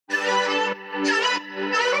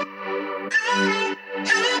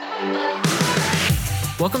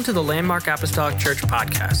Welcome to the Landmark Apostolic Church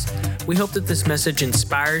podcast. We hope that this message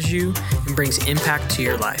inspires you and brings impact to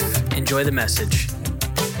your life. Enjoy the message.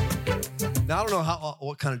 Now, I don't know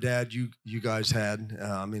what kind of dad you guys had.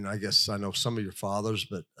 I guess I know some of your fathers,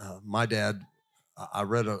 but my dad, I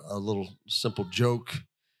read a little simple joke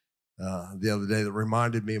the other day that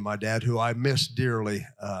reminded me of my dad, who I miss dearly.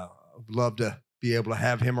 Would love to be able to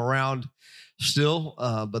have him around still,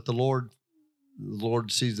 but the Lord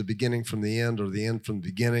sees the beginning from the end, or the end from the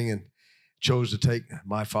beginning, and chose to take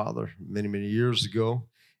my father many, many years ago.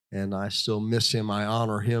 And I still miss him. I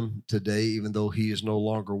honor him today, even though he is no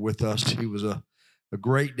longer with us. He was a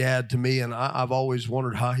great dad to me, and I've always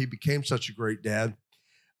wondered how he became such a great dad,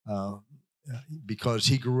 because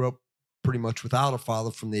he grew up pretty much without a father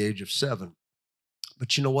from the age of 7.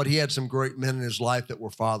 But you know what? He had some great men in his life that were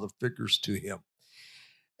father figures to him.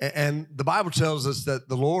 And the Bible tells us that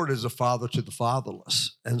the Lord is a father to the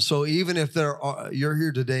fatherless. And so even if you're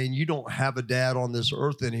here today and you don't have a dad on this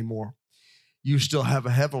earth anymore, you still have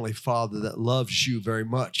a heavenly father that loves you very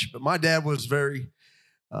much. But my dad was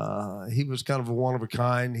he was kind of a one of a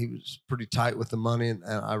kind. He was pretty tight with the money. And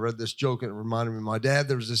I read this joke and it reminded me of my dad.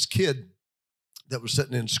 There was this kid that was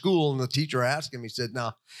sitting in school, and the teacher asked him, he said,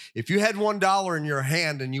 now, if you had $1 in your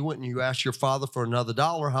hand and you went and you asked your father for another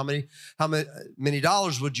dollar, how many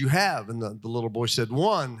dollars would you have? And the little boy said,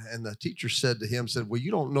 1. And the teacher said to him, well,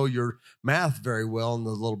 you don't know your math very well. And the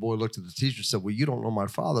little boy looked at the teacher and said, well, you don't know my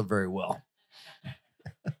father very well.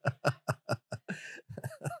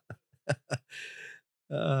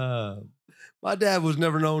 My dad was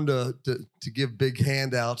never known to give big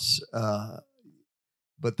handouts,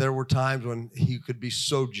 but there were times when he could be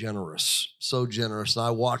so generous. And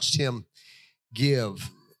I watched him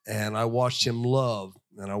give, and I watched him love,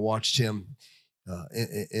 and I watched him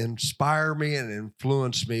inspire me and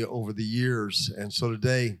influence me over the years. And so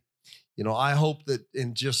today, I hope that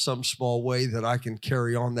in just some small way that I can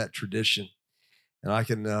carry on that tradition, and I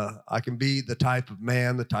can be the type of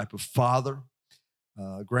man, the type of father,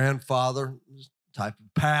 grandfather, type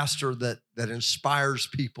of pastor that inspires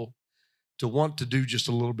people to want to do just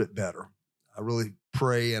a little bit better. I really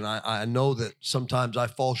pray, and I know that sometimes I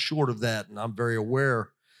fall short of that, and I'm very aware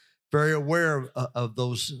of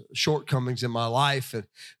those shortcomings in my life. And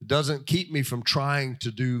it doesn't keep me from trying to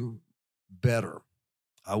do better.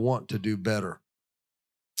 I want to do better.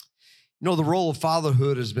 The role of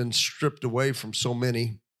fatherhood has been stripped away from so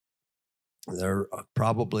many. There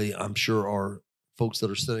probably, I'm sure, are folks that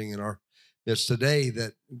are sitting in our midst today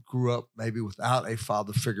that grew up maybe without a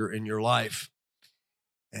father figure in your life.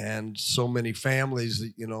 And so many families,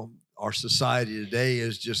 our society today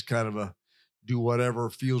is just kind of a do whatever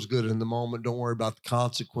feels good in the moment. Don't worry about the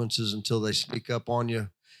consequences until they sneak up on you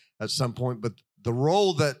at some point. But the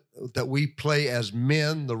role that we play as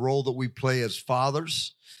men, the role that we play as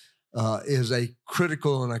fathers, is a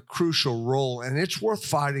critical and a crucial role, and it's worth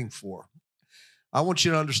fighting for. I want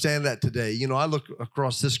you to understand that today. I look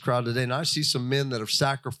across this crowd today, and I see some men that have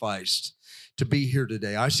sacrificed to be here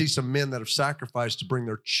today. I see some men that have sacrificed to bring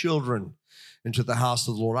their children into the house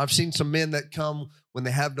of the Lord. I've seen some men that come when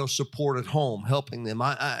they have no support at home, helping them.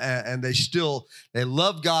 And they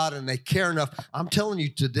love God and they care enough. I'm telling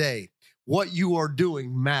you today, what you are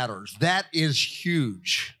doing matters. That is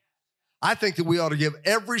huge. I think that we ought to give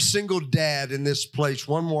every single dad in this place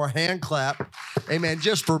one more hand clap, amen,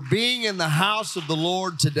 just for being in the house of the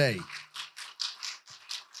Lord today.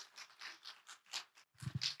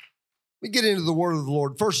 We get into the word of the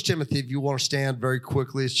Lord. 1 Timothy, if you want to stand very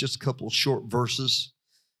quickly, it's just a couple of short verses.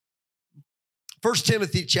 1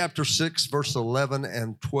 Timothy chapter 6, verse 11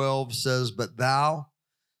 and 12 says, but thou,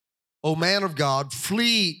 O man of God,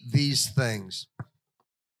 flee these things,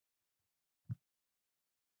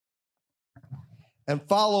 and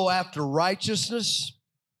follow after righteousness,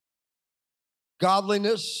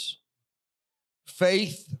 godliness,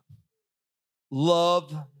 faith,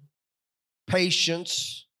 love,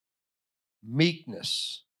 patience,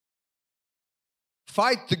 meekness.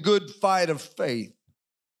 Fight the good fight of faith.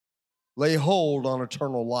 Lay hold on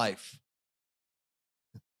eternal life.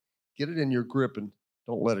 Get it in your grip and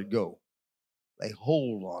don't let it go. Lay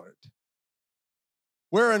hold on it.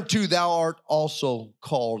 Whereunto thou art also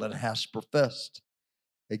called and hast professed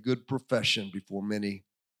a good profession before many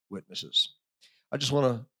witnesses. I just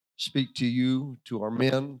want to speak to you, to our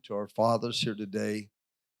men, to our fathers here today,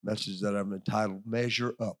 message that I'm entitled,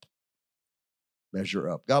 Measure Up. Measure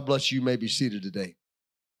Up. God bless you. You may be seated today.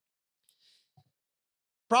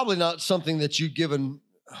 Probably not something that you've given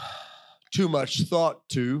too much thought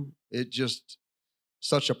to. It's just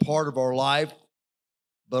such a part of our life.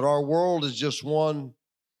 But our world is just one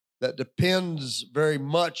that depends very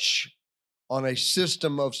much on a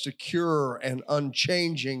system of secure and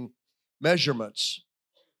unchanging measurements.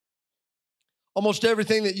 Almost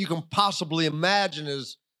everything that you can possibly imagine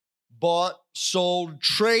is bought, sold,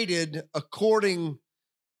 traded according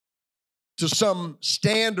to some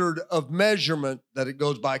standard of measurement that it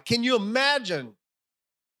goes by. Can you imagine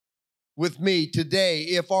with me today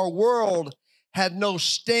if our world had no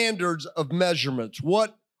standards of measurements,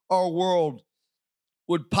 what our world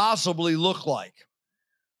would possibly look like?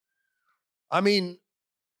 I mean,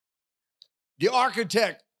 the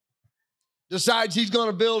architect decides he's going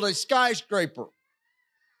to build a skyscraper.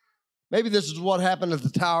 Maybe this is what happened at the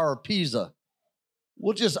Tower of Pisa.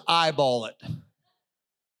 We'll just eyeball it.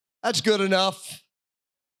 That's good enough.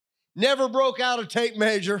 Never broke out a tape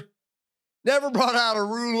measure. Never brought out a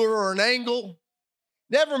ruler or an angle.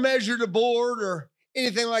 Never measured a board or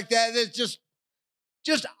anything like that. It's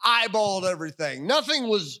just eyeballed everything. Nothing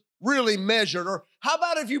was really measured. Or how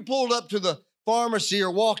about if you pulled up to the pharmacy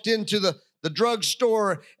or walked into the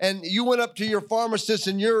drugstore and you went up to your pharmacist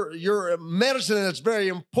and your medicine that's very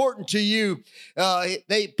important to you,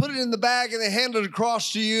 they put it in the bag and they hand it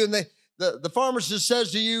across to you, and the pharmacist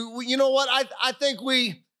says to you, well, you know what, I think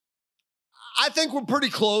we're pretty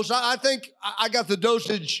close. I think I got the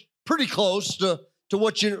dosage pretty close to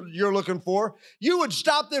what you're looking for. You would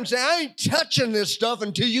stop them and say, I ain't touching this stuff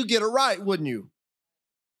until you get it right, wouldn't you?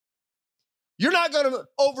 You're not going to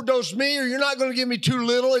overdose me, or you're not going to give me too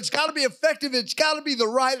little. It's got to be effective. It's got to be the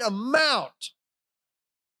right amount.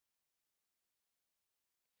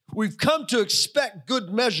 We've come to expect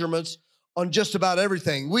good measurements on just about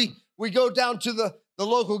everything. We go down to the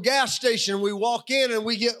local gas station. We walk in and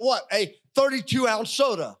we get what? A 32-ounce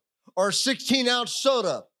soda or a 16-ounce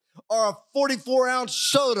soda or a 44-ounce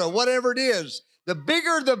soda, whatever it is. The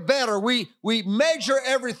bigger, the better. We measure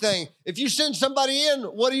everything. If you send somebody in,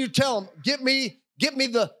 what do you tell them? Get me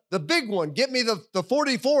the big one. Get me the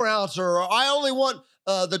 44-ounce, or I only want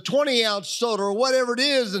the 20-ounce soda, or whatever it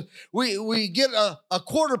is. And we get a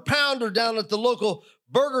quarter pounder down at the local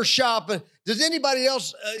burger shop. And does anybody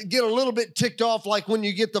else get a little bit ticked off like when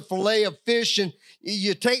you get the fillet of fish and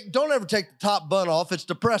don't ever take the top bun off. It's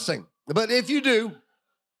depressing. But if you do,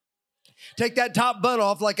 take that top bun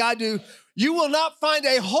off like I do, you will not find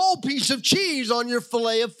a whole piece of cheese on your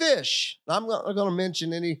fillet of fish. I'm not going to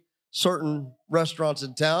mention any certain restaurants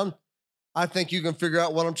in town. I think you can figure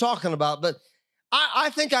out what I'm talking about. But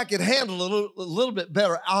I think I could handle it a little bit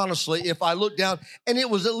better, honestly, if I looked down and it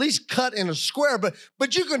was at least cut in a square.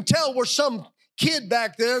 But you can tell where some kid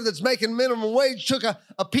back there that's making minimum wage took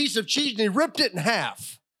a piece of cheese and he ripped it in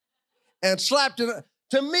half and slapped it.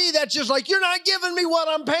 To me, that's just like, you're not giving me what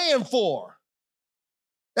I'm paying for.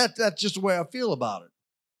 That's just the way I feel about it.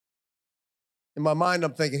 In my mind,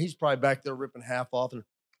 I'm thinking he's probably back there ripping half off and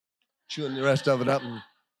chewing the rest of it up. And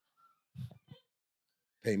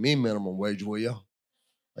pay me minimum wage, will you?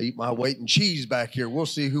 I eat my weight in cheese back here. We'll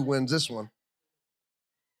see who wins this one.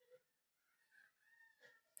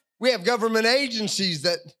 We have government agencies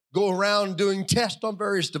that go around doing tests on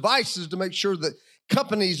various devices to make sure that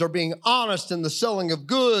companies are being honest in the selling of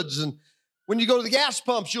goods. And when you go to the gas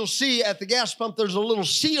pumps, you'll see at the gas pump there's a little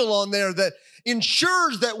seal on there that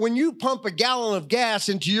ensures that when you pump a gallon of gas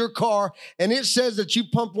into your car and it says that you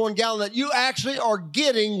pump 1 gallon, that you actually are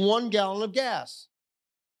getting 1 gallon of gas.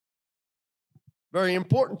 Very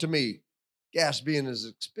important to me. Gas being as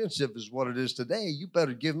expensive as what it is today, you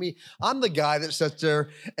better give me. I'm the guy that sits there,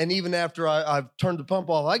 and even after I've turned the pump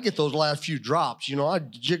off, I get those last few drops. You know, I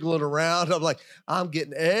jiggle it around. I'm like, I'm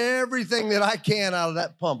getting everything that I can out of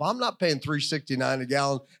that pump. I'm not paying $3.69 a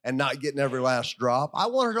gallon and not getting every last drop. I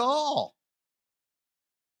want it all.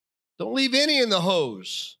 Don't leave any in the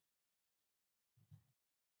hose.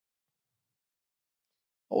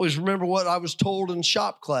 Always remember what I was told in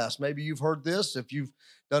shop class. Maybe you've heard this. If you've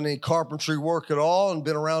done any carpentry work at all and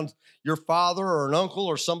been around your father or an uncle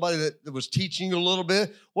or somebody that was teaching you a little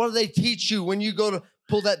bit, what do they teach you when you go to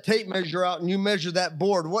pull that tape measure out and you measure that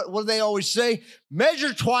board? What do they always say?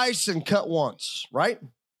 Measure twice and cut once, right?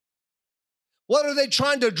 What are they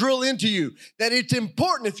trying to drill into you? That it's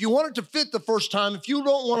important if you want it to fit the first time, if you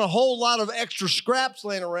don't want a whole lot of extra scraps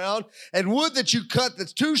laying around and wood that you cut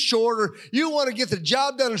that's too short, or you want to get the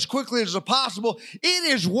job done as quickly as possible,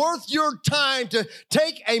 it is worth your time to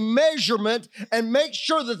take a measurement and make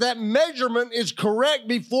sure that that measurement is correct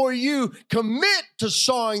before you commit to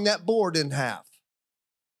sawing that board in half.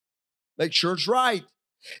 Make sure it's right.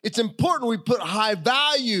 It's important we put high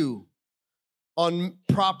value on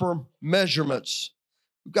proper measurements.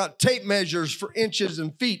 We've got tape measures for inches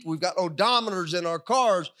and feet. We've got odometers in our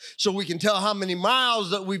cars so we can tell how many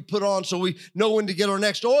miles that we've put on so we know when to get our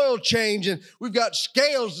next oil change. And we've got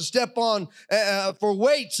scales to step on for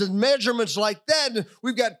weights and measurements like that. And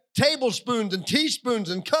we've got tablespoons and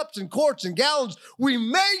teaspoons and cups and quarts and gallons. We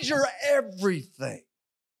measure everything.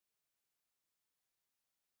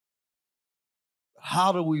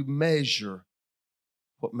 How do we measure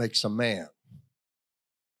what makes a man?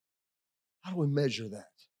 How do we measure that?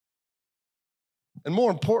 And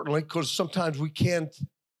more importantly, because sometimes we can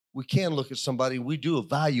look at somebody, we do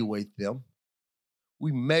evaluate them,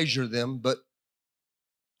 we measure them, but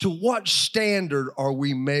to what standard are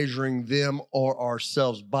we measuring them or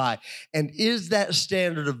ourselves by? And is that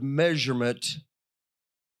standard of measurement,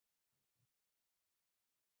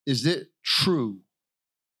 is it true?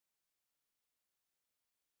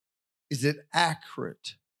 Is it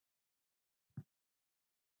accurate?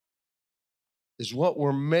 Is what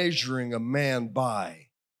we're measuring a man by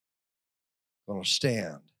going to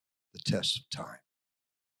stand the test of time?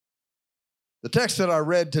 The text that I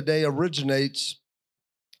read today originates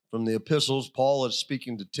from the epistles. Paul is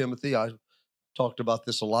speaking to Timothy. I talked about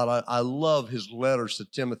this a lot. I love his letters to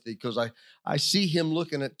Timothy because I see him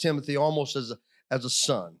looking at Timothy almost as a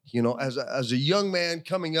son, as a young man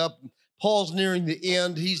coming up. Paul's nearing the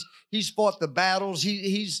end. He's fought the battles.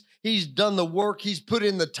 He's done the work. He's put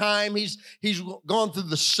in the time. He's gone through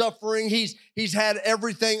the suffering. He's had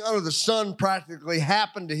everything under the sun practically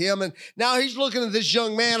happen to him. And now he's looking at this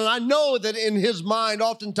young man. And I know that in his mind,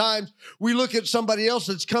 oftentimes we look at somebody else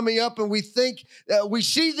that's coming up and we think we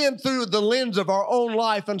see them through the lens of our own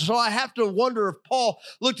life. And so I have to wonder if Paul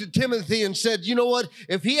looked at Timothy and said, you know what?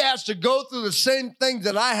 If he has to go through the same things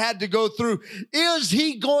that I had to go through, is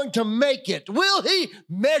he going to make it? Will he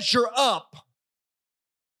measure up?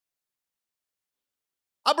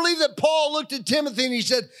 I believe that Paul looked at Timothy and he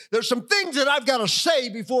said, there's some things that I've got to say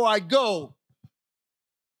before I go.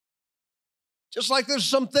 Just like there's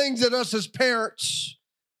some things that us as parents,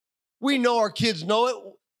 we know our kids know it.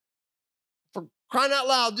 For crying out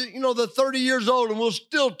loud, they're 30 years old and we'll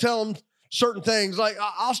still tell them certain things. Like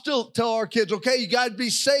I'll still tell our kids, okay, you got to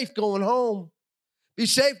be safe going home. Be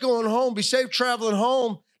safe going home. Be safe traveling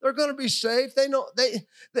home. They're going to be safe. They know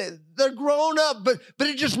they're grown up, but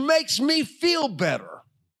it just makes me feel better.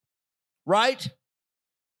 Right?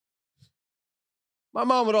 My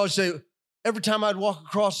mom would always say, every time I'd walk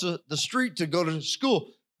across the street to go to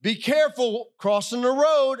school, be careful crossing the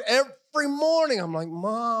road every morning. I'm like,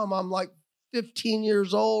 Mom, I'm like 15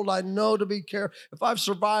 years old. I know to be careful. If I've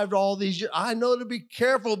survived all these years, I know to be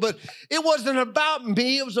careful. But it wasn't about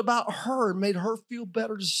me. It was about her. It made her feel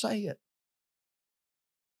better to say it.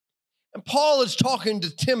 And Paul is talking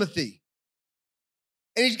to Timothy.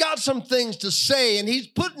 And he's got some things to say, and he's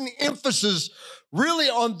putting emphasis really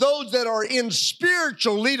on those that are in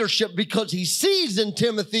spiritual leadership because he sees in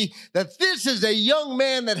Timothy that this is a young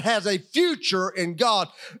man that has a future in God.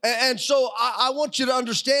 And so I want you to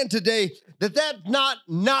understand today that that's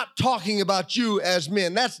not talking about you as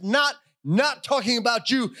men. That's not talking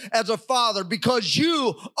about you as a father, because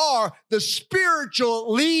you are the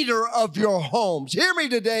spiritual leader of your homes. Hear me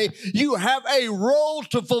today. You have a role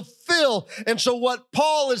to fulfill. And so what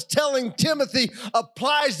Paul is telling Timothy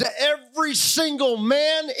applies to every single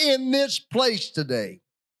man in this place today.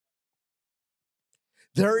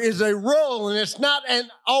 There is a role, and it's not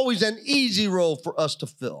always an easy role for us to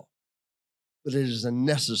fill, but it is a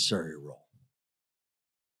necessary role.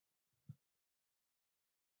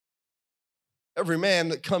 Every man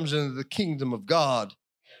that comes into the kingdom of God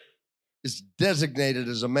is designated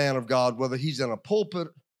as a man of God, whether he's in a pulpit,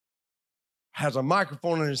 has a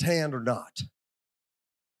microphone in his hand or not.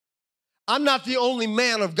 I'm not the only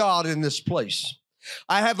man of God in this place.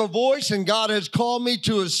 I have a voice, and God has called me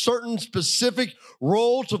to a certain specific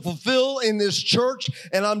role to fulfill in this church,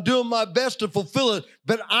 and I'm doing my best to fulfill it.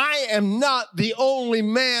 But I am not the only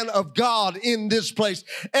man of God in this place.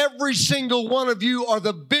 Every single one of you are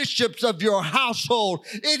the bishops of your household.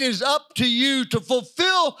 It is up to you to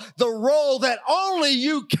fulfill the role that only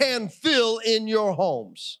you can fill in your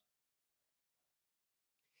homes.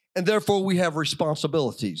 And therefore, we have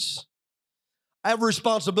responsibilities. I have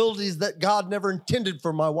responsibilities that God never intended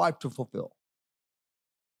for my wife to fulfill.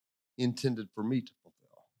 He intended for me to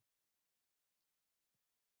fulfill.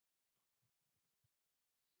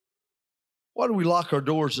 Why do we lock our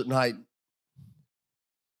doors at night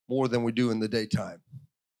more than we do in the daytime?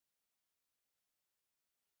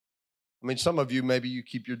 I mean, some of you, maybe you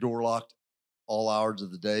keep your door locked all hours of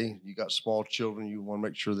the day. You got small children. You want to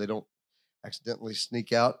make sure they don't accidentally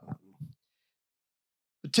sneak out.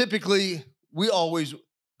 But typically, we always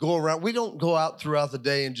go around. We don't go out throughout the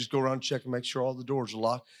day and just go around and check and make sure all the doors are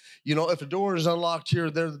locked. You know, if a door is unlocked here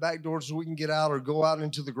or there, the back door so we can get out or go out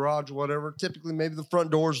into the garage or whatever. Typically, maybe the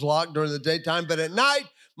front door is locked during the daytime. But at night,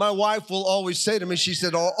 my wife will always say to me, she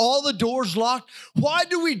said, are all the doors locked? Why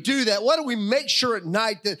do we do that? Why do we make sure at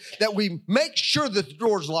night that we make sure that the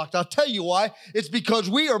door's locked? I'll tell you why. It's because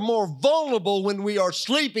we are more vulnerable when we are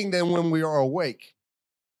sleeping than when we are awake.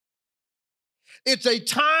 It's a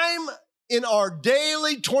time in our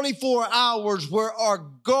daily 24 hours where our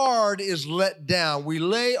guard is let down. We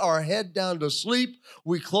lay our head down to sleep.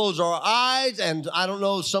 We close our eyes. And I don't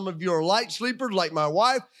know, some of you are light sleepers like my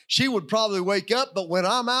wife. She would probably wake up, but when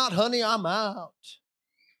I'm out, honey, I'm out.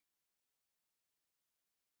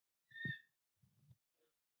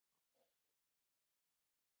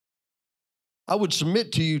 I would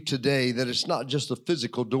submit to you today that it's not just the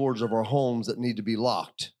physical doors of our homes that need to be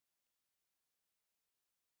locked.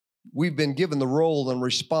 We've been given the role and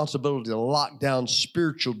responsibility to lock down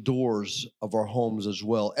spiritual doors of our homes as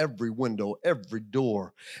well. Every window, every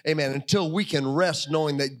door. Amen. Until we can rest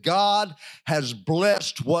knowing that God has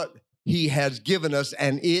blessed what he has given us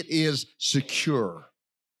and it is secure.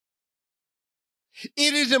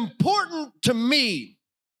 It is important to me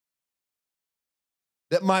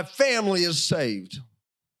that my family is saved.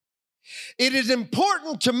 It is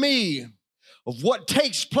important to me of what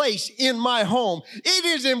takes place in my home. It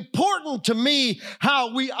is important to me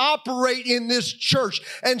how we operate in this church.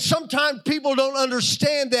 And sometimes people don't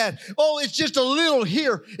understand that. Oh, it's just a little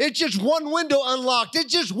here. It's just one window unlocked.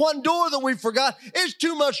 It's just one door that we forgot. It's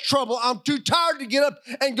too much trouble. I'm too tired to get up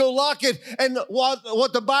and go lock it. And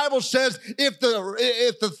what the Bible says, if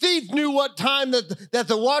the thief knew what time that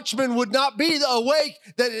the watchman would not be awake,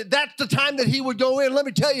 that's the time that he would go in. Let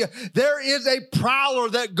me tell you, there is a prowler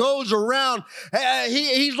that goes around.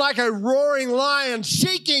 He's like a roaring lion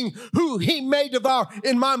seeking who he may devour.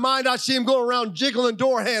 In my mind, I see him go around jiggling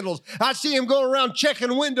door handles. I see him go around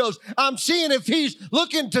checking windows. I'm seeing if he's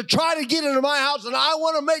looking to try to get into my house, and I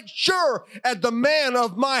want to make sure as the man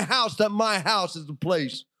of my house that my house is the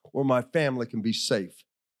place where my family can be safe.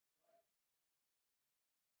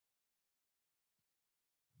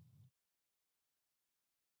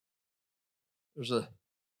 There's an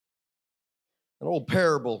old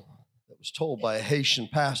parable that was told by a Haitian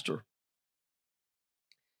pastor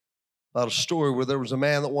about a story where there was a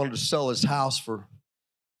man that wanted to sell his house for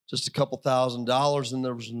just a couple $1,000s, and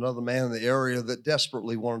there was another man in the area that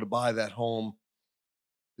desperately wanted to buy that home,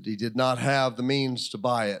 but he did not have the means to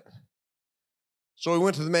buy it. So he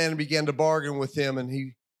went to the man and began to bargain with him, and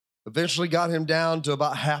he eventually got him down to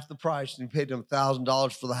about half the price, and he paid him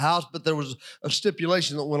 $1,000 for the house, but there was a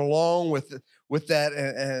stipulation that went along with that,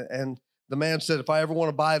 and the man said, if I ever want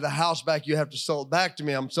to buy the house back, you have to sell it back to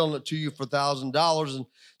me. I'm selling it to you for $1,000. And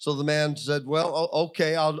so the man said, well,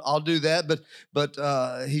 okay, I'll do that. But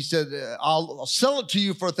he said, I'll sell it to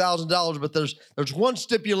you for $1,000, but there's one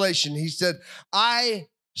stipulation. He said, I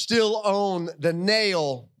still own the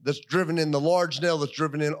nail that's driven in, the large nail that's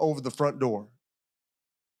driven in over the front door.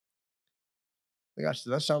 I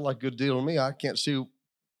said, that sounds like a good deal to me. I can't see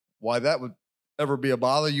why that would ever be a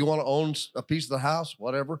bother. You want to own a piece of the house,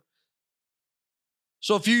 whatever.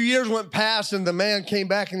 So a few years went past, and the man came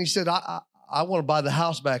back, and he said, I want to buy the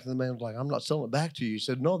house back. And the man was like, I'm not selling it back to you. He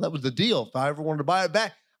said, no, that was the deal. If I ever wanted to buy it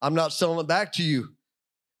back, I'm not selling it back to you.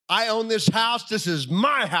 I own this house. This is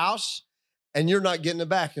my house, and you're not getting it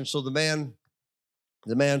back. And so the man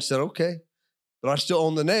said, okay, but I still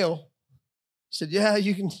own the nail. He said, yeah,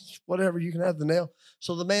 you can, whatever, you can have the nail.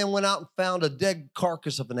 So the man went out and found a dead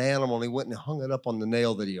carcass of an animal, and he went and hung it up on the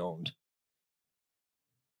nail that he owned.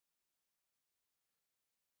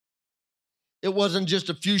 It wasn't just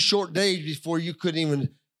a few short days before you couldn't even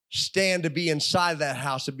stand to be inside that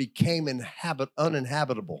house. It became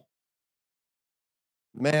uninhabitable.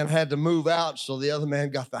 The man had to move out, so the other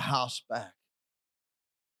man got the house back.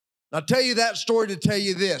 I'll tell you that story to tell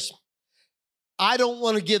you this. I don't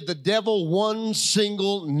want to give the devil one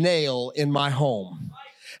single nail in my home.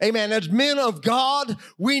 Amen. As men of God,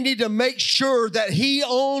 we need to make sure that he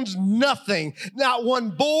owns nothing. Not one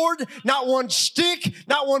board, not one stick,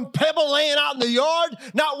 not one pebble laying out in the yard,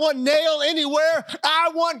 not one nail anywhere. I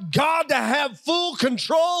want God to have full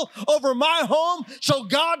control over my home so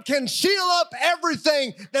God can seal up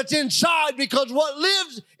everything that's inside, because what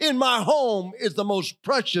lives in my home is the most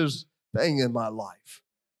precious thing in my life.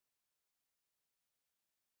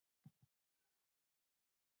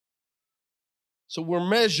 So we're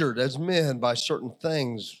measured as men by certain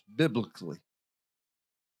things biblically.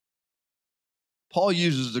 Paul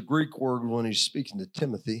uses the Greek word when he's speaking to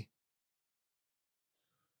Timothy.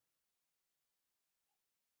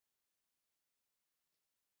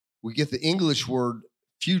 We get the English word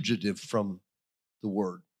fugitive from the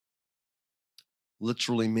word,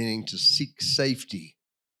 literally meaning to seek safety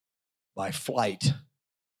by flight.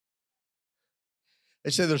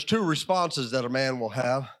 They say there's two responses that a man will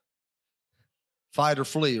have: fight or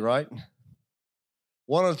flee, right?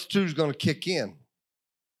 One of the two is going to kick in.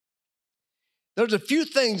 There's a few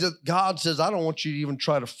things that God says, I don't want you to even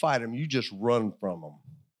try to fight them. You just run from them.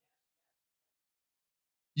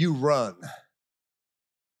 You run.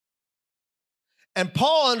 And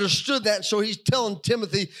Paul understood that, so he's telling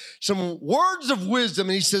Timothy some words of wisdom.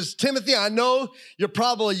 And he says, Timothy, I know you're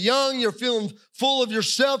probably young, you're feeling full of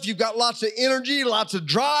yourself, you've got lots of energy, lots of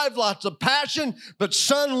drive, lots of passion, but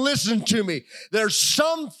son, listen to me. There's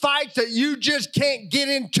some fights that you just can't get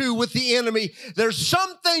into with the enemy. There's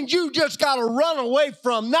some things you just got to run away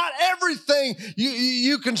from. Not everything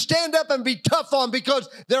you can stand up and be tough on, because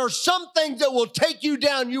there are some things that will take you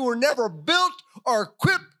down. You were never built or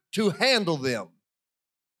equipped to handle them.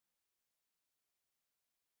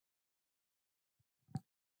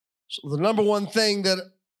 So the number one thing that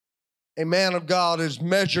a man of God is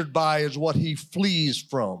measured by is what he flees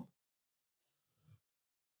from.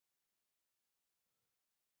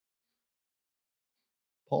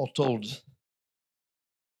 Paul told us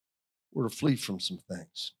we're to flee from some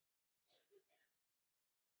things.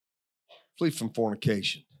 Flee from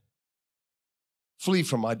fornication. Flee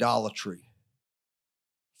from idolatry.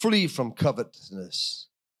 Flee from covetousness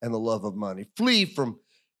and the love of money. Flee from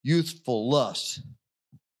youthful lust.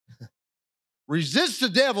 Resist the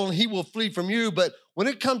devil and he will flee from you. But when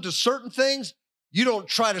it comes to certain things, you don't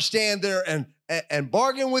try to stand there and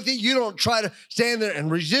bargain with it. You don't try to stand there and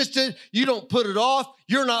resist it. You don't put it off.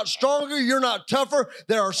 You're not stronger. You're not tougher.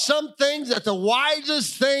 There are some things that the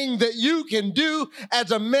wisest thing that you can do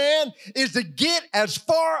as a man is to get as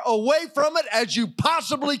far away from it as you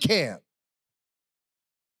possibly can.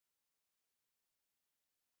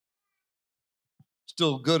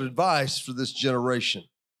 Still good advice for this generation.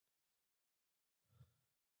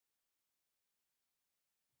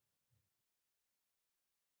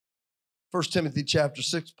 1 Timothy chapter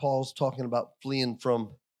 6, Paul's talking about fleeing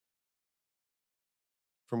from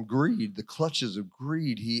greed, the clutches of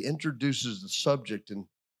greed. He introduces the subject in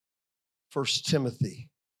 1 Timothy.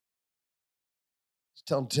 He's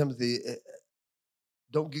telling Timothy,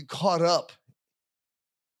 don't get caught up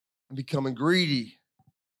in becoming greedy.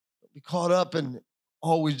 Don't be caught up in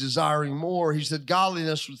always desiring more. He said,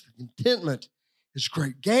 godliness with contentment is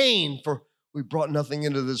great gain, for we brought nothing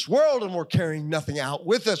into this world and we're carrying nothing out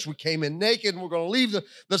with us. We came in naked and we're going to leave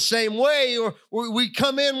the same way. Or we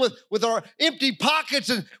come in with our empty pockets,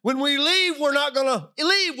 and when we leave, we're not going to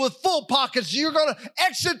leave with full pockets. You're going to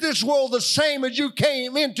exit this world the same as you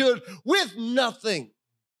came into it, with nothing.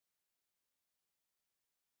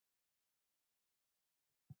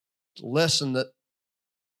 It's a lesson that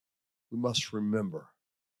we must remember.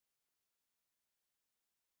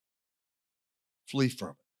 Flee from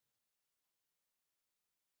it.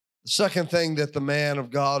 The second thing that the man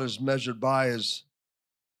of God is measured by is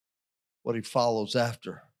what he follows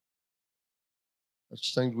after.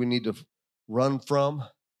 That's things we need to run from.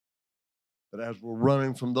 But as we're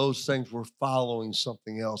running from those things, we're following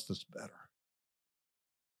something else that's better.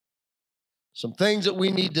 Some things that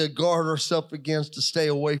we need to guard ourselves against, to stay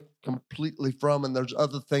away completely from, and there's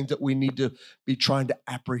other things that we need to be trying to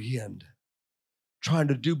apprehend, trying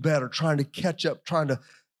to do better, trying to catch up, trying to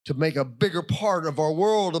make a bigger part of our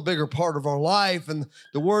world, a bigger part of our life. And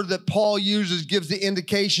the word that Paul uses gives the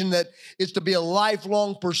indication that it's to be a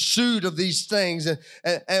lifelong pursuit of these things.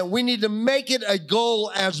 And we need to make it a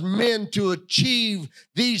goal as men to achieve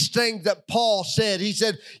these things that Paul said. He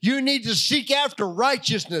said, you need to seek after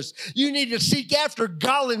righteousness. You need to seek after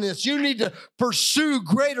godliness. You need to pursue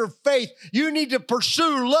greater faith. You need to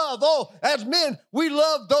pursue love. Oh, as men, we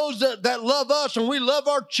love those that love us, and we love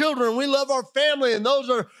our children, and we love our family, and those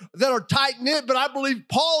that are tight-knit. But I believe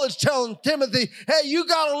Paul is telling Timothy, hey, you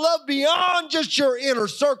got to love beyond just your inner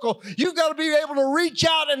circle. You've got to be able to reach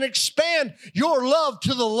out and expand your love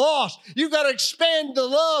to the lost. You've got to expand the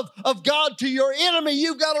love of God to your enemy.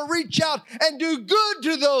 You've got to reach out and do good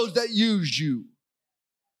to those that use you.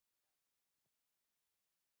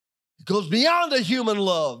 It goes beyond a human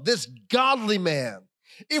love, this godly man.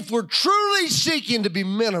 If we're truly seeking to be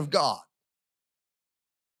men of God,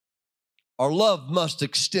 our love must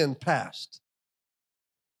extend past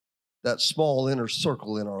that small inner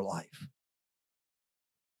circle in our life.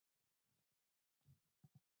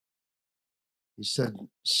 He said,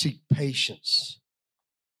 seek patience,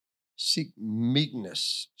 seek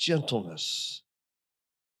meekness, gentleness.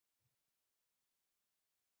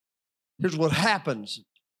 Here's what happens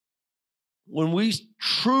when we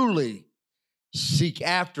truly seek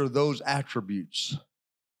after those attributes,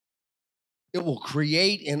 it will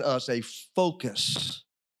create in us a focus.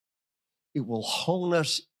 It will hone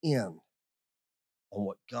us in on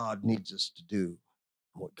what God needs us to do,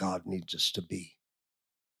 what God needs us to be.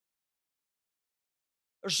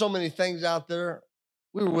 There's so many things out there.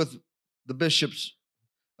 We were with the bishops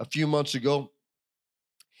a few months ago.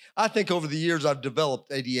 I think over the years I've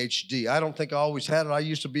developed ADHD. I don't think I always had it. I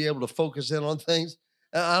used to be able to focus in on things.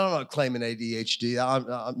 I'm not claiming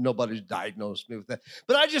ADHD. Nobody's diagnosed me with that.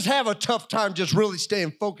 But I just have a tough time just really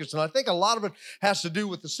staying focused. And I think a lot of it has to do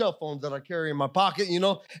with the cell phones that I carry in my pocket,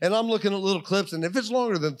 and I'm looking at little clips. And if it's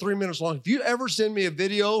longer than 3 minutes long, if you ever send me a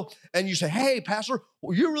video and you say, hey, Pastor,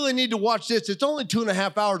 you really need to watch this. It's only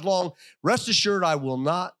 2.5 hours long. Rest assured, I will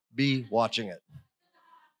not be watching it.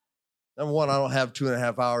 Number one, I don't have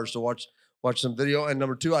 2.5 hours to watch some video. And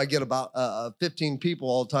number two, I get about 15 people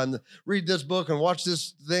all the time to read this book and watch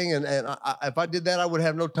this thing. And if I did that, I would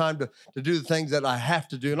have no time to do the things that I have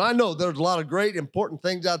to do. And I know there's a lot of great, important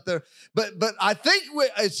things out there. But I think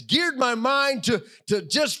it's geared my mind to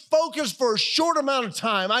just focus for a short amount of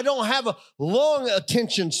time. I don't have a long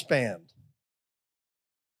attention span.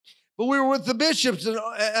 But we were with the bishops, and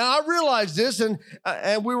I realized this, and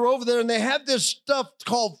we were over there, and they have this stuff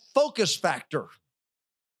called Focus Factor.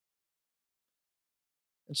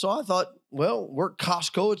 And so I thought, well, we're at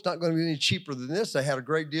Costco. It's not going to be any cheaper than this. They had a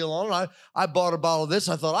great deal on it. I bought a bottle of this.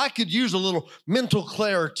 I thought I could use a little mental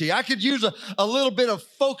clarity. I could use a little bit of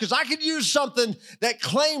focus. I could use something that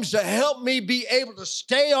claims to help me be able to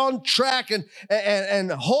stay on track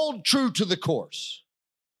and hold true to the course.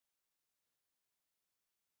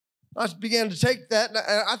 I began to take that, and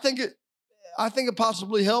I think it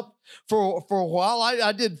possibly helped for a while.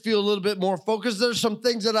 I did feel a little bit more focused. There's some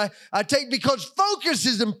things that I take because focus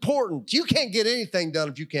is important. You can't get anything done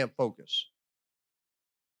if you can't focus.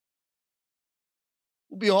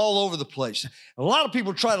 We'll be all over the place. A lot of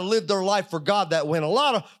people try to live their life for God that way. And a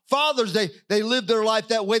lot of fathers, they live their life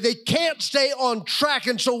that way. They can't stay on track.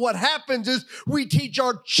 And so what happens is we teach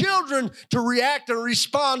our children to react and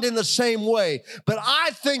respond in the same way. But I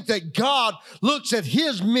think that God looks at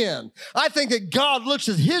his men. I think that God looks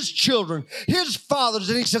at his children, his fathers,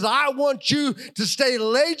 and he says, I want you to stay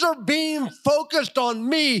laser beam focused on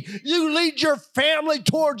me. You lead your family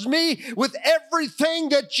towards me with everything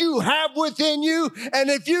that you have within you. And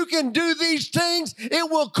if you can do these things,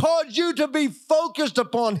 it will cause you to be focused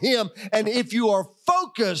upon him. And if you are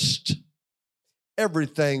focused,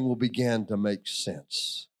 everything will begin to make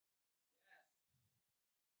sense.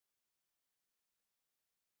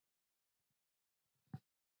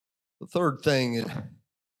 The third thing that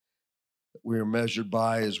we are measured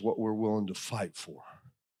by is what we're willing to fight for.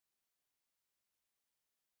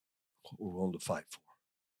 What we're willing to fight for.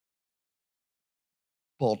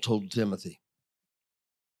 Paul told Timothy,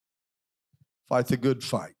 fight the good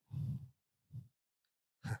fight.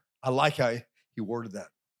 I like how he worded that.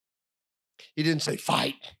 He didn't say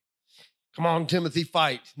fight. Come on, Timothy,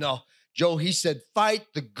 fight. No, Joe, he said fight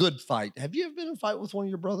the good fight. Have you ever been in a fight with one of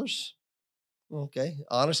your brothers? Okay,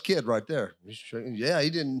 honest kid right there. Yeah,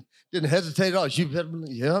 he didn't hesitate at all.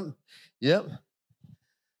 Yep.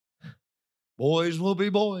 Boys will be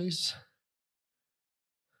boys.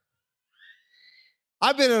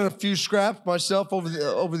 I've been in a few scraps myself over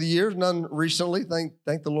the years, none recently.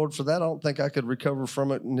 Thank the Lord for that. I don't think I could recover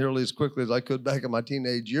from it nearly as quickly as I could back in my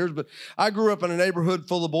teenage years. But I grew up in a neighborhood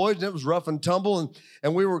full of boys, and it was rough and tumble.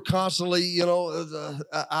 And we were constantly,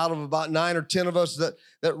 out of about 9 or 10 of us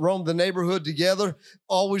that roamed the neighborhood together.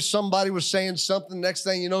 Always somebody was saying something. Next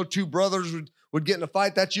thing you know, 2 brothers would get in a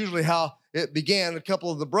fight. That's usually how it began. A couple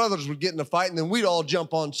of the brothers would get in a fight, and then we'd all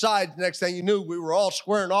jump on sides. Next thing you knew, we were all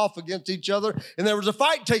squaring off against each other, and there was a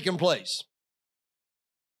fight taking place.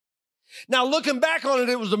 Now, looking back on it,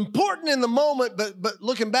 it was important in the moment, but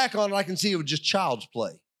looking back on it, I can see it was just child's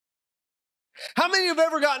play. How many have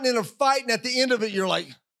ever gotten in a fight, and at the end of it, you're like,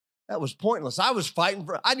 that was pointless. I didn't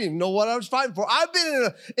even know what I was fighting for. I've been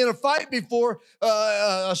in a fight before,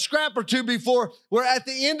 a scrap or two before, where at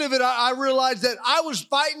the end of it, I realized that I was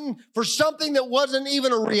fighting for something that wasn't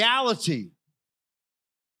even a reality.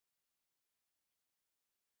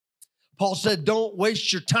 Paul said, don't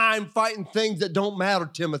waste your time fighting things that don't matter,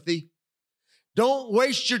 Timothy. Don't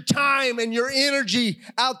waste your time and your energy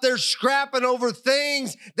out there scrapping over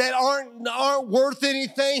things that aren't worth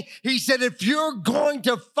anything. He said, if you're going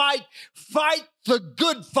to fight the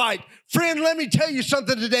good fight. Friend, let me tell you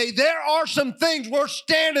something today. There are some things we're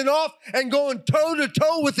standing off and going toe to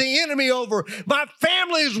toe with the enemy over. My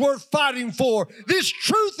family is worth fighting for. This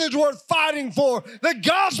truth is worth fighting for. The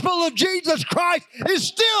gospel of Jesus Christ is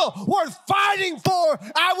still worth fighting for.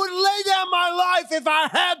 I would lay down my life if I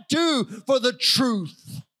had to for the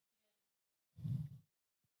truth.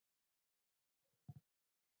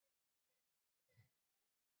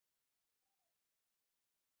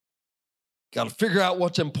 Got to figure out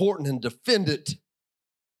what's important and defend it.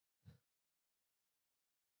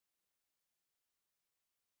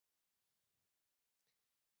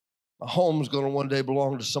 My home's going to one day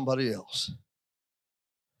belong to somebody else.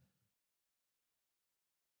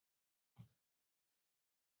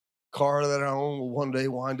 Car that I own will one day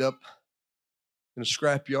wind up in a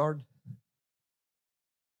scrapyard.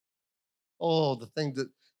 Oh, the thing that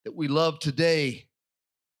we love today,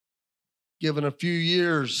 given a few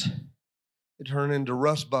years, it turned into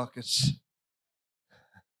rust buckets.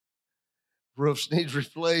 Roofs need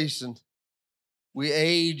replaced, and we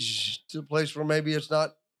age to a place where maybe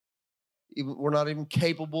we're not even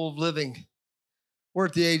capable of living. We're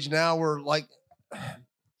at the age now where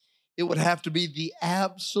it would have to be the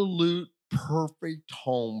absolute perfect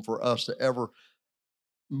home for us to ever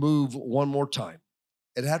move one more time.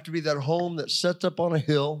 It'd have to be that home that sets up on a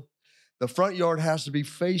hill. The front yard has to be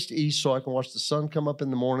faced east so I can watch the sun come up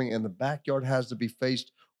in the morning, and the backyard has to be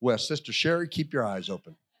faced west. Sister Sherry, keep your eyes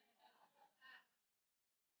open.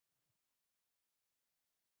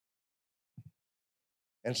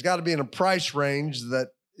 And it's got to be in a price range that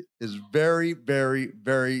is very, very,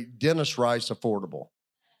 very Dennis Rice affordable.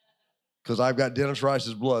 Because I've got Dennis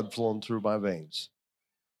Rice's blood flowing through my veins.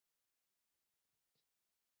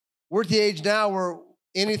 We're at the age now where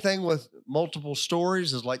anything with multiple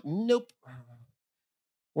stories is like, nope.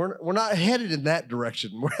 We're not headed in that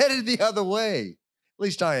direction. We're headed the other way. At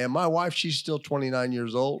least I am. My wife, she's still 29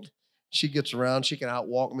 years old. She gets around. She can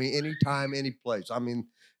outwalk me anytime, any place. I mean,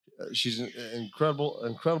 she's an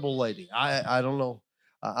incredible lady. I don't know.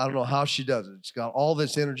 I don't know how she does it. It's got all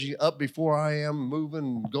this energy up before I am,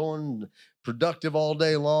 moving, going, productive all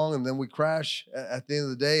day long, and then we crash at the end of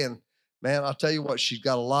the day. And man, I'll tell you what, she's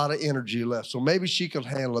got a lot of energy left. So maybe she could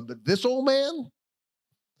handle it. But this old man,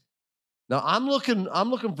 now I'm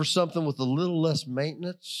looking for something with a little less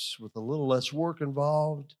maintenance, with a little less work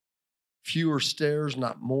involved, fewer stairs,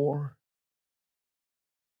 not more.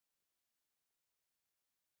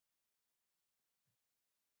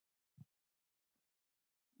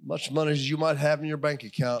 Much money as you might have in your bank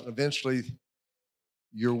account, eventually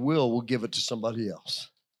your will give it to somebody else.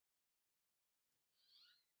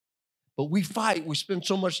 But we fight. We spend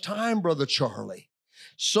so much time, Brother Charlie.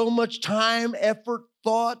 So much time, effort,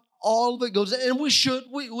 thought, all of it goes in. And we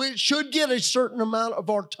should get a certain amount of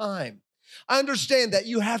our time. I understand that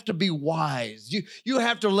you have to be wise. You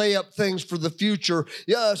have to lay up things for the future.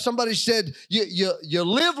 Somebody said you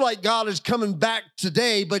live like God is coming back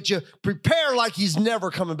today, but you prepare like he's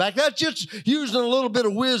never coming back. That's just using a little bit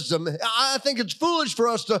of wisdom. I think it's foolish for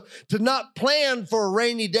us to not plan for a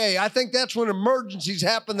rainy day. I think that's when emergencies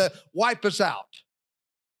happen that wipe us out.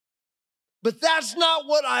 But that's not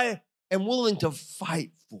what I am willing to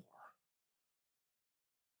fight for.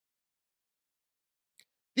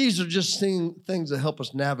 These are just things that help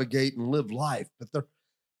us navigate and live life, but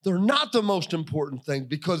they're not the most important things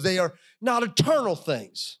because they are not eternal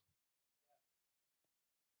things.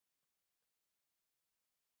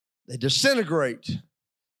 They disintegrate,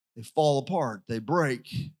 they fall apart, they break.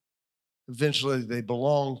 Eventually, they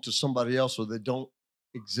belong to somebody else or they don't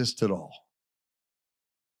exist at all.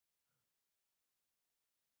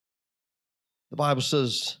 The Bible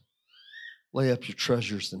says, lay up your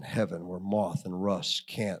treasures in heaven where moth and rust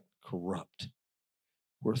can't corrupt,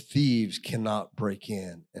 where thieves cannot break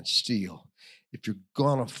in and steal. If you're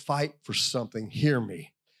going to fight for something, hear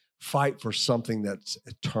me, fight for something that's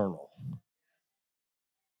eternal.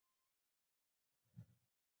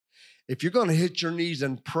 If you're going to hit your knees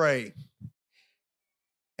and pray,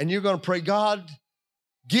 and you're going to pray, God,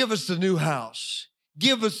 give us the new house,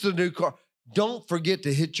 give us the new car. Don't forget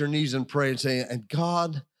to hit your knees and pray and say, and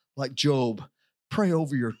God, like Job, pray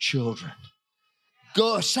over your children.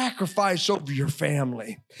 Go sacrifice over your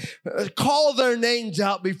family. Call their names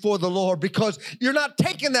out before the Lord because you're not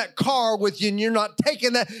taking that car with you and you're not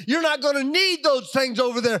going to need those things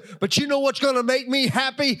over there. But you know what's going to make me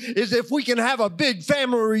happy is if we can have a big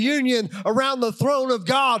family reunion around the throne of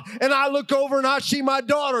God and I look over and I see my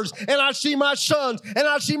daughters and I see my sons and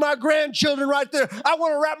I see my grandchildren right there. I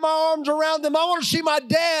want to wrap my arms around them. I want to see my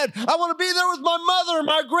dad. I want to be there with my mother and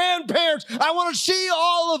my grandparents. I want to see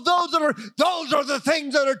all of those are the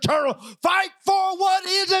things that are eternal. Fight for what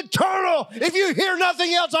is eternal. If you hear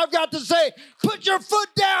nothing else I've got to say, put your foot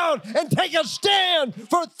down and take a stand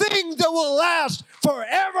for things that will last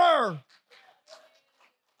forever.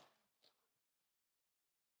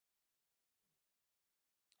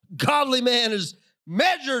 Godly man is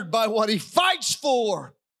measured by what he fights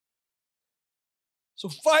for. So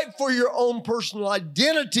fight for your own personal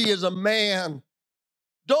identity as a man.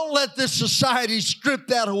 Don't let this society strip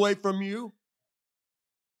that away from you.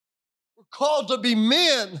 We're called to be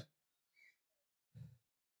men.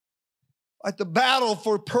 Fight the battle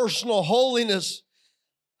for personal holiness.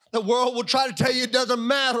 The world will try to tell you it doesn't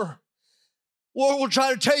matter. The world will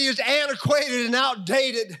try to tell you it's antiquated and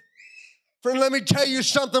outdated. Friend, let me tell you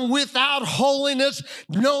something. Without holiness,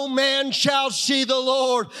 no man shall see the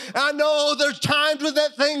Lord. I know there's times when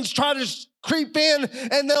that things try to creep in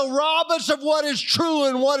and they'll rob us of what is true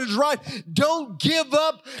and what is right. Don't give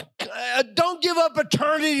up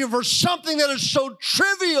eternity for something that is so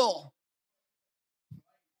trivial.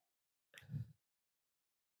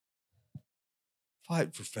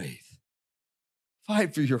 Fight for faith.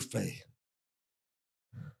 Fight for your faith.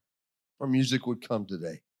 Our music would come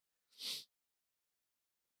today.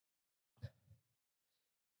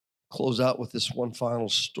 Close out with this one final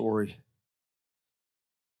story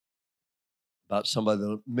about somebody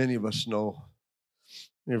that many of us know.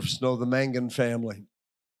 Many of us know the Mangan family.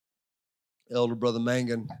 Elder Brother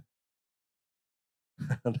Mangan.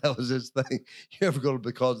 That was his thing. You ever go to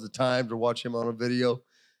Because of the Times or watch him on a video?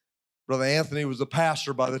 Brother Anthony was a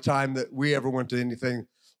pastor by the time that we ever went to anything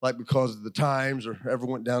like Because of the Times or ever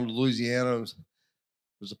went down to Louisiana.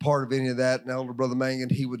 Was a part of any of that. And Elder Brother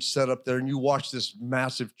Mangan, he would set up there and you watch this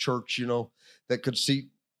massive church, that could seat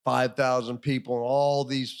 5,000 people. And all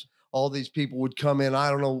these people would come in.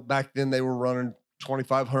 I don't know, back then they were running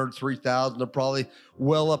 2,500, 3,000. They're probably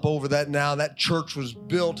well up over that now. That church was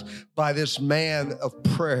built by this man of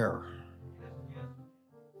prayer.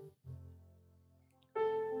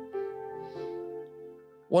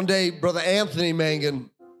 One day, Brother Anthony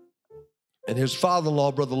Mangan and his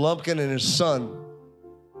father-in-law, Brother Lumpkin, and his son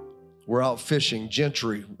were out fishing.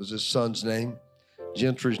 Gentry was his son's name.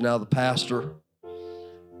 Gentry's now the pastor.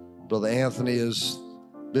 Brother Anthony is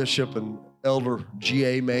bishop, and Elder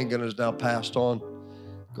G.A. Mangan has now passed on,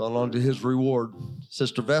 gone on to his reward.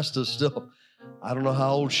 Sister Vesta still, I don't know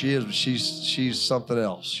how old she is, but she's something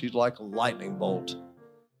else. She's like a lightning bolt.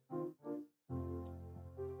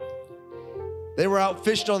 They were out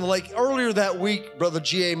fishing on the lake. Earlier that week, Brother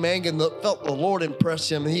G.A. Mangan felt the Lord impress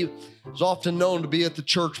him. He was often known to be at the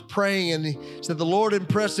church praying, and he said the Lord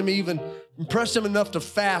impressed him enough to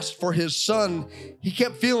fast for his son. He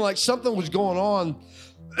kept feeling like something was going on.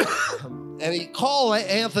 And he called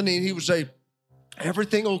Anthony and he would say,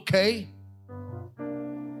 "Everything okay?"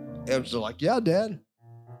 And he was like, "Yeah, Dad.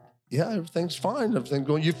 Yeah, everything's fine. Everything's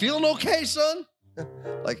going. You feeling okay, son?"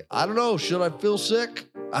 Like, I don't know. Should I feel sick?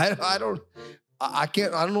 I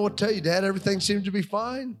don't know what to tell you, Dad. Everything seems to be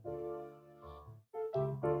fine.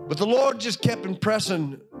 But the Lord just kept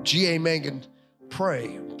impressing G.A. Mangan,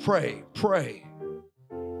 pray, pray, pray.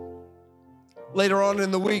 Later on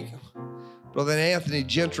in the week, Brother Anthony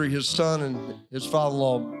Gentry, his son, and his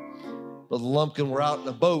father-in-law, Brother Lumpkin, were out in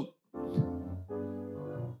a boat.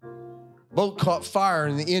 Boat caught fire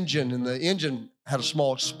in the engine, and the engine had a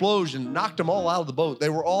small explosion, knocked them all out of the boat. They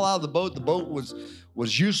were all out of the boat. The boat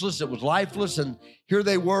was useless. It was lifeless. And here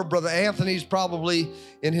they were. Brother Anthony's probably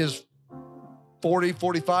in his 40,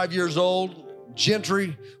 45 years old.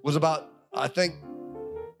 Gentry was about, I think,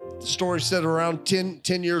 the story said around 10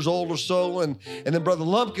 years old or so. And then Brother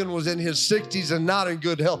Lumpkin was in his 60s and not in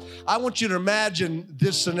good health. I want you to imagine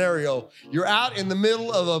this scenario. You're out in the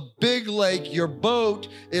middle of a big lake. Your boat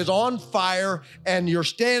is on fire and you're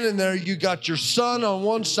standing there. You got your son on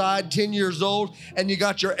one side, 10 years old, and you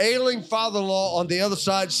got your ailing father-in-law on the other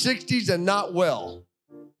side, 60s and not well.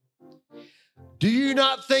 Do you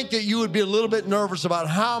not think that you would be a little bit nervous about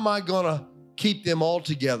how am I going to keep them all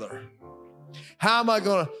together? How am I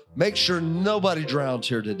going to make sure nobody drowns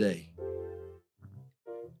here today?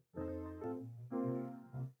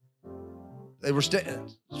 They were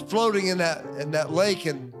floating in that lake,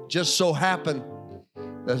 and just so happened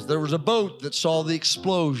that there was a boat that saw the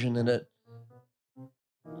explosion, and it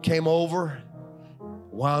came over,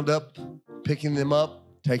 wound up picking them up,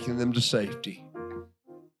 taking them to safety.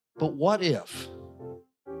 But what if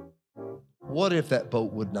that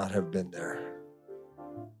boat would not have been there?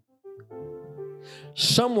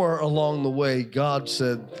 Somewhere along the way, God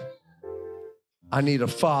said, I need a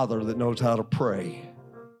father that knows how to pray.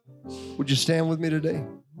 Would you stand with me today?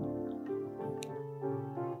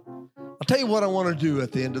 I'll tell you what I want to do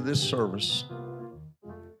at the end of this service.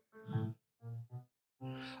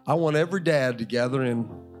 I want every dad to gather in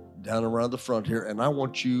down around the front here, and I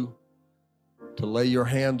want you to lay your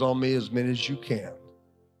hands on me as many as you can.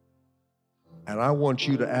 And I want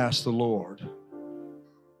you to ask the Lord.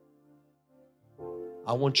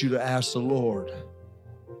 I want you to ask the Lord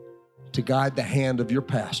to guide the hand of your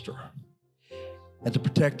pastor and to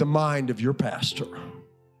protect the mind of your pastor.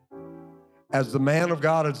 As the man of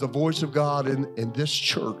God, as the voice of God in this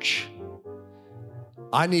church,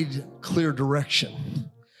 I need clear direction.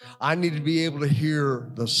 I need to be able to hear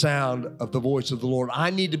the sound of the voice of the Lord.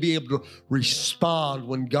 I need to be able to respond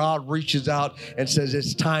when God reaches out and says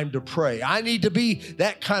it's time to pray. I need to be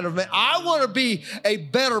that kind of man. I want to be a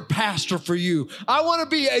better pastor for you. I want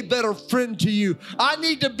to be a better friend to you. I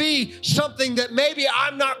need to be something that maybe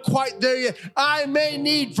I'm not quite there yet. I may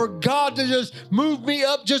need for God to just move me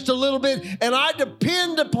up just a little bit, and I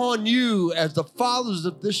depend upon you as the fathers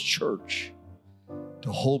of this church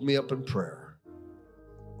to hold me up in prayer.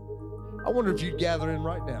 I wonder if you'd gather in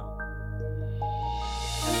right now.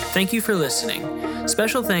 Thank you for listening.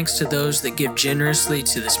 Special thanks to those that give generously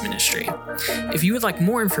to this ministry. If you would like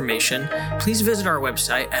more information, please visit our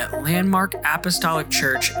website at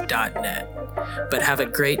landmarkapostolicchurch.net. But have a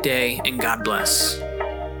great day and God bless.